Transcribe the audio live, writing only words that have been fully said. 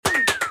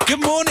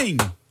Good morning.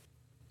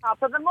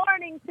 Top of the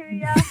morning to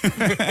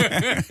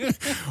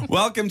you.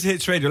 Welcome to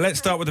Hits Radio. Let's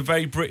start with a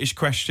very British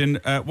question.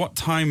 What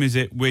time is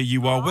it where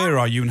you are? Where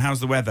are you? And how's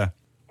the weather?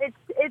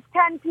 It's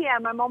 10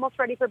 p.m. I'm almost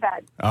ready for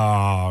bed.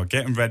 Oh,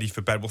 getting ready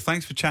for bed. Well,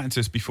 thanks for chatting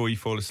to us before you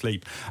fall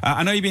asleep.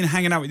 I know you've been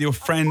hanging out with your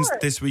friends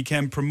this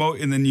weekend,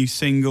 promoting the new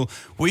single.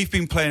 We've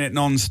been playing it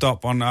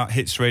non-stop on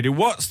Hits Radio.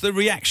 What's the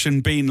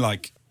reaction been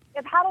like?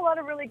 I've had a lot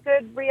of really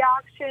good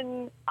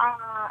reaction.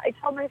 I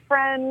told my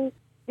friend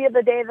the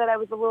other day that I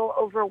was a little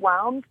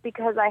overwhelmed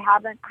because I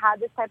haven't had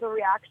this type of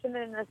reaction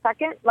in a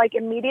second, like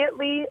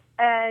immediately.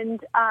 And,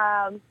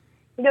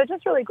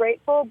 just really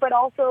grateful, but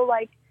also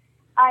like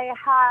I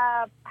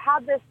have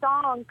had this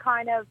song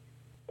kind of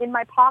in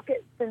my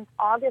pocket since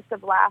August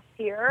of last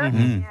year.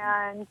 Mm-hmm.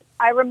 And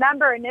I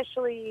remember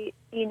initially,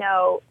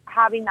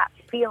 having that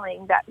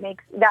feeling that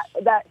makes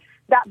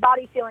that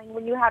body feeling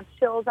when you have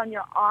chills on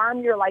your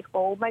arm, you're like,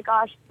 oh my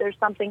gosh, there's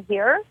something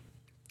here.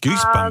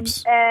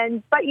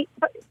 Goosebumps. But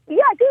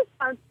yeah,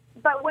 goosebumps.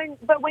 But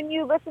when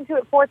you listen to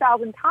it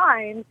 4,000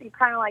 times, you're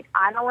kind of like,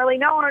 I don't really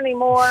know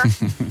anymore.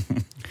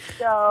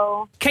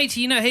 So,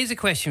 Katy, here's a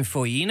question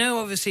for you.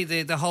 Obviously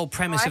the whole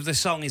premise of the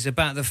song is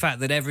about the fact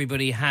that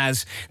everybody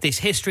has this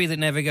history that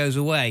never goes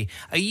away.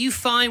 Are you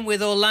fine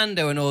with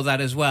Orlando and all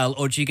that as well,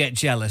 or do you get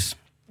jealous?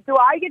 Do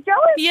I get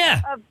jealous?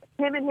 Yeah. Of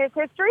him and his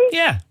history?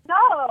 Yeah.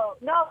 No.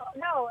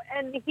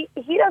 And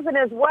he doesn't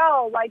as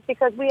well, like,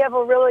 because we have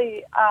a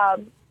really,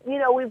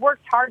 we've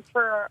worked hard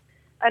for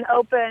an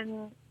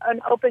open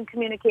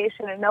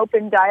communication, an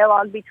open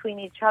dialogue between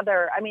each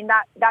other. I mean,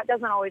 that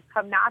doesn't always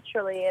come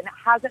naturally, and it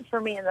hasn't for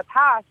me in the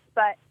past,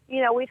 but,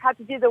 we've had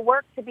to do the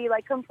work to be,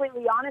 like,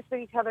 completely honest with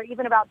each other,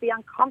 even about the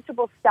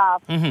uncomfortable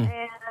stuff. Mm-hmm.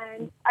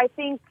 And I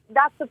think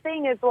that's the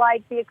thing is,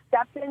 like, the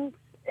acceptance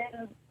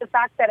and the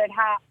fact that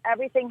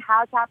everything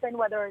has happened,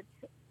 whether it's,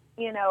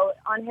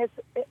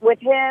 with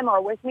him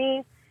or with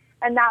me,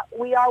 and that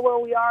we are where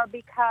we are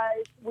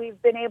because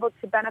we've been able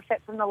to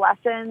benefit from the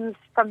lessons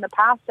from the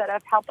past that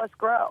have helped us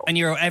grow. And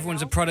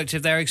everyone's a product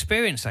of their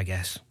experience, I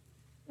guess.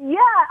 Yeah,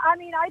 I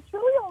mean, I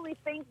truly only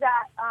think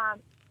that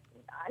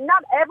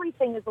not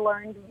everything is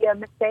learned via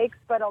mistakes,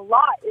 but a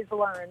lot is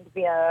learned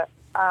via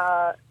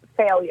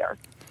failure.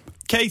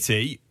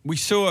 Katy, we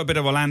saw a bit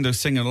of Orlando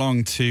sing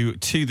along to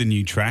the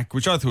new track,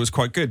 which I thought was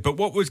quite good. But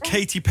what would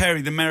Katy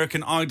Perry, the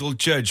American Idol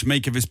judge,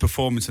 make of his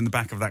performance in the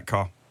back of that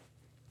car?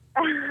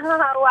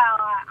 Well,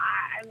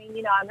 I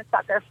mean, I'm a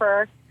sucker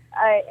for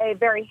a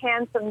very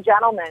handsome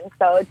gentleman,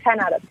 so 10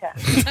 out of 10.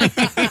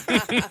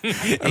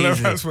 I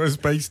love that's what it's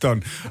based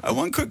on.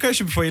 One quick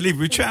question before you leave.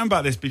 We were chatting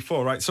about this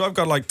before, right? So I've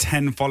got like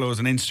 10 followers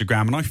on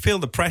Instagram, and I feel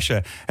the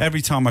pressure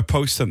every time I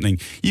post something.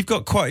 You've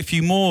got quite a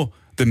few more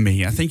than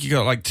me. I think you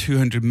got like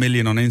 200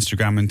 million on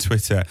Instagram and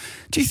Twitter.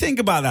 Do you think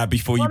about that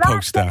before you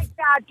post stuff?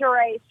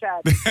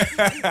 Exaggeration.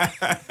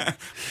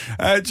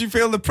 Do you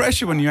feel the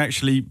pressure when you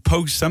actually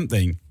post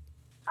something?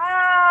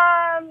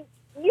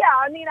 Yeah,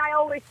 I mean, I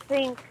always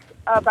think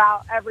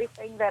about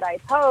everything that I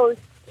post,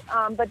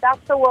 but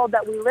that's the world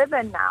that we live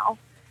in now.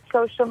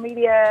 Social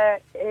media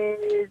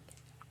is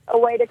a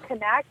way to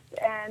connect,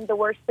 and the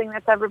worst thing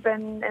that's ever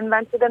been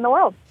invented in the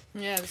world.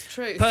 Yeah, it's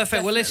true. Perfect.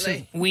 Definitely. Well,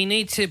 listen, we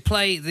need to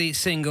play the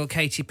single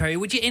Katy Perry.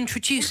 Would you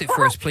introduce it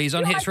for us, please,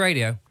 on Hits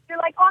Radio? You're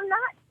like, on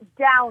that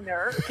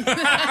downer.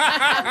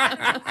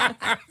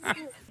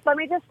 Let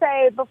me just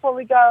say before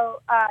we go,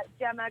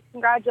 Gemma,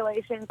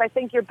 congratulations. I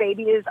think your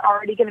baby is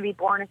already going to be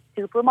born a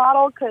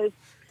supermodel because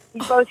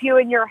both you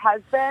and your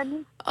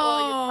husband or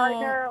your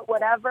partner,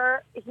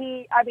 whatever,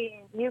 you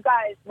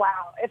guys,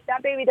 wow. If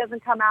that baby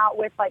doesn't come out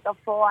with like a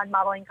full-on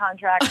modeling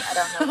contract, I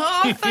don't know.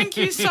 Oh, thank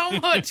you so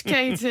much,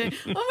 Katy.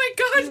 Oh my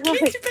God,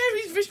 Katy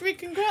Perry's wished me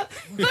congrats.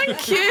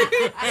 Thank you.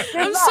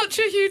 I'm such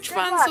a huge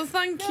fan, so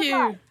thank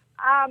you.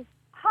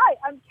 Hi,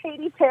 I'm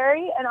Katy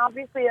Perry, and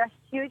obviously a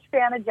huge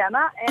fan of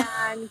Gemma,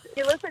 and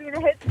you're listening to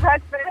Hits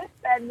Breakfast,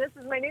 and this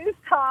is my new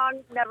song,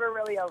 Never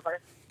Really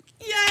Over.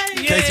 Yay!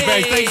 Katy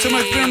Perry, thanks so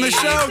much for being on the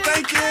show.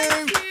 Thank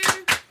you.